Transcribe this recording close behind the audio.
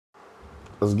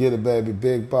Let's get it, baby.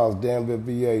 Big Boss, Danville,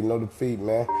 VA, no defeat,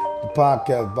 man. The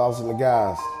podcast, Boss and the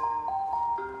guys.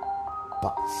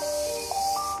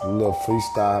 Boss. A little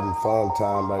freestyle, having fun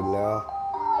time right now.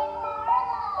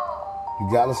 You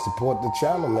gotta support the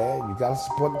channel, man. You gotta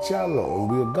support the channel,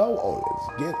 and we'll go on it. Let's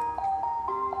get it.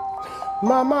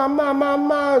 My,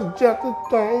 just a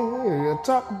thing you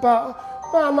talk about.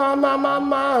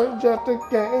 My, just a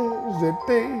game, it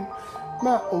be.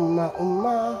 My,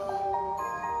 my.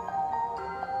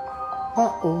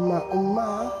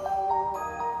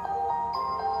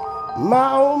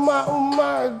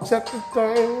 My, just a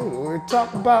thing we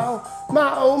talk about. My,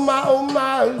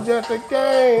 just a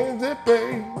game, it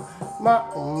be. My.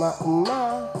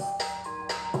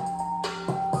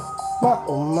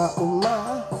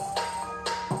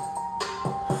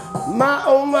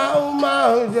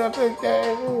 My, just a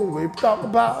game we talk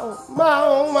about.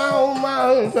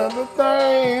 My, just a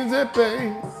things it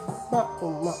be. My.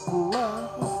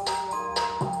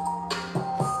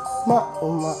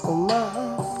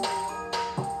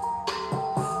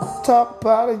 Talk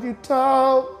about it, you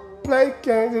talk. Play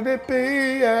games, it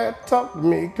be. Yeah, talk to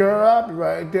me, girl, I'll be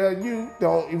right there. You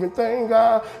don't even think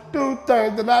I do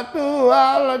things that I do.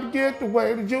 I like to get the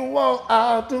way that you want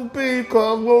I to be.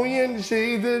 Cause when we in the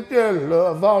sheets, it's your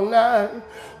love all night.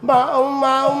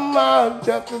 My,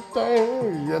 just a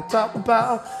thing you talk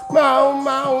about.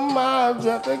 My,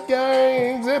 just the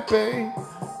games it be.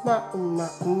 My.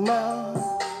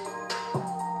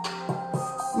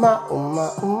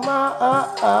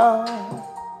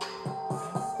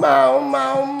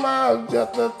 My,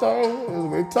 just the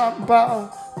things we talk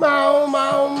about.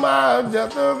 My,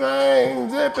 just the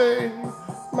games it be.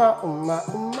 My.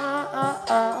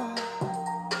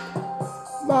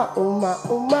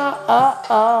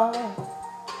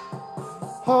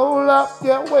 Hold up,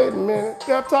 yeah, wait a minute,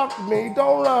 yeah, talk to me,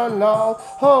 don't run off.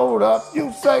 Hold up,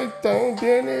 you say things,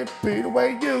 then it be the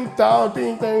way you thought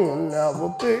these things will never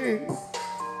be.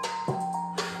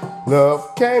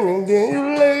 Love came and then you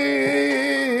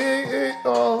leave.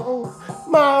 Oh,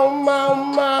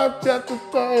 my, just the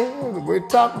things we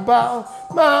talk about.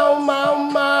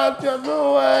 My, just the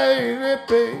way it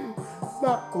be.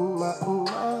 My. Oh,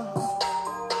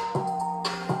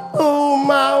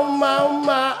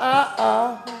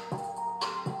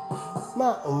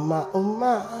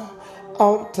 my.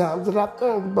 All the times that I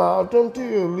think about them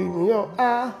tears leaving your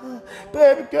eye.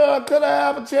 Baby girl, could I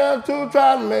have a chance to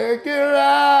try to make it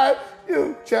right?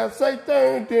 You just say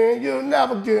things, then you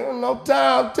never get no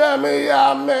time. Tell me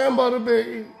how I'm meant to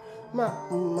be. My.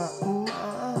 Ooh, my.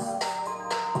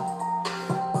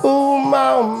 Ooh,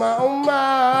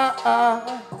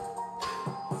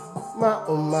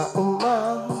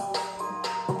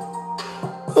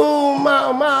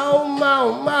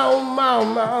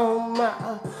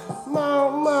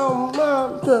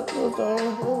 my, just the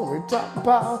thing we talk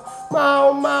about.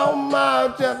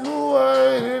 My, just the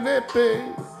way it be.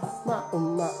 My.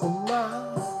 Ooh, my.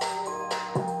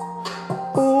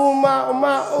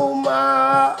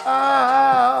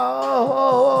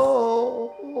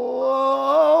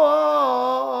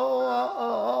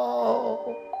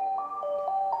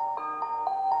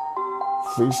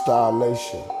 Freestyle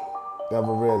Nation,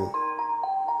 ever ready.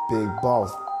 Big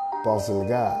Boss, Boss and the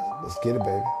guys. Let's get it,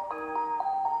 baby.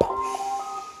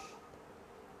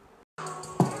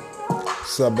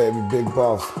 What's up, baby? Big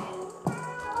Boss.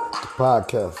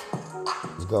 Podcast.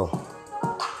 Let's go.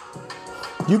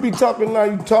 You be talking now,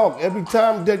 you talk. Every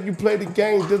time that you play the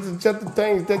game, this is just the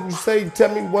things that you say.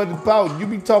 Tell me what it's about. You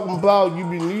be talking about you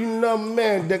be needing another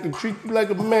man that can treat you like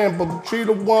a man, but can treat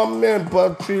a woman,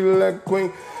 but treat her like a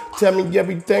queen. Tell me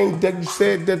everything that you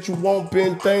said that you want,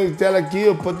 been things that I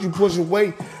give, but you push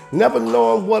away. Never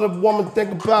knowing what a woman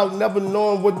think about, never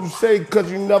knowing what you say, cause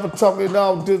you never talk it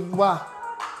out. This is why.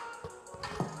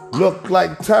 Look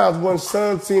like times when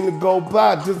sun seem to go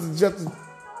by. This is just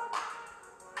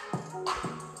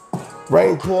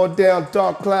rain pour down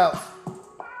dark clouds.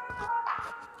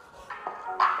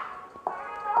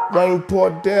 Rain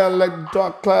pour down like the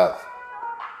dark clouds.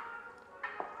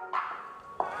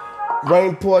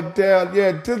 Rain poured down,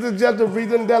 yeah, this is just a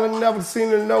reason that I never seen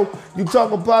to know. You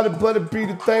talk about it, but it be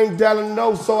the thing that I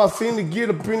know. So I seen to get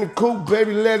up in the coupe,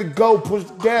 baby, let it go. Push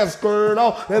the gas, skirt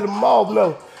off, let them all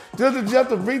know. This is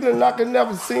just a reason I can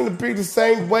never seem to be the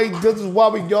same way. This is why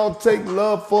we all take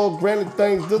love for granted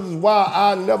things. This is why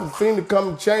I never seem to come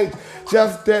and change.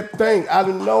 Just that thing I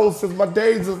done known since my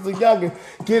days as a youngin'.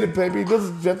 Get it, baby, this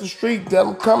is just the street that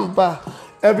I'm coming by.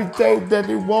 Everything that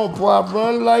they want, boy, I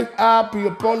run like I be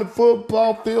up on the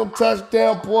football field,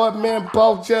 touchdown, boy, man,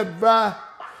 ball just ride.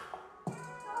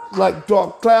 Like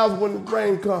dark clouds when the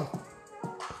rain comes.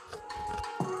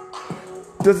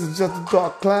 This is just a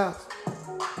dark cloud.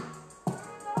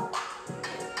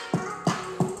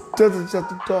 This is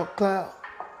just a dark cloud.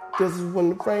 This is when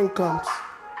the rain comes.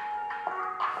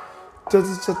 This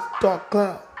is just a dark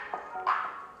cloud.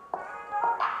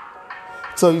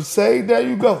 So you say there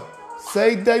you go.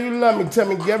 Say that you love me. Tell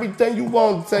me everything you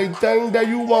want. Say thing that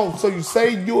you want. So you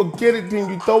say you'll get it, then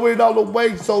you throw it all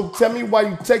away. So tell me why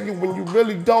you take it when you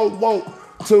really don't want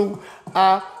to.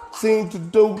 I seem to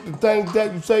do the things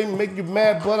that you say make you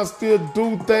mad, but I still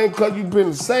do things cause you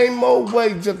been the same old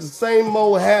way, just the same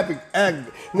old habit.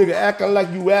 Nigga acting like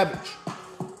you average.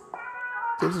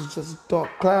 This is just a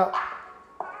dark cloud.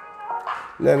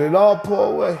 Let it all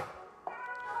pour away.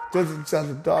 This is just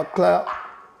a dark cloud.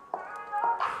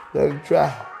 Let it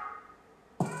dry.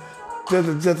 This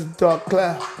is just a dark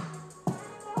cloud.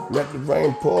 Let the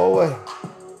rain pour away.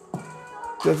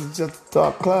 This is just a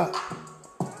dark cloud.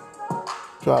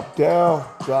 Drop down,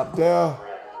 drop down,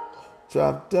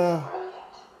 drop down.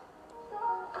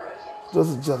 This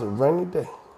is just a rainy day.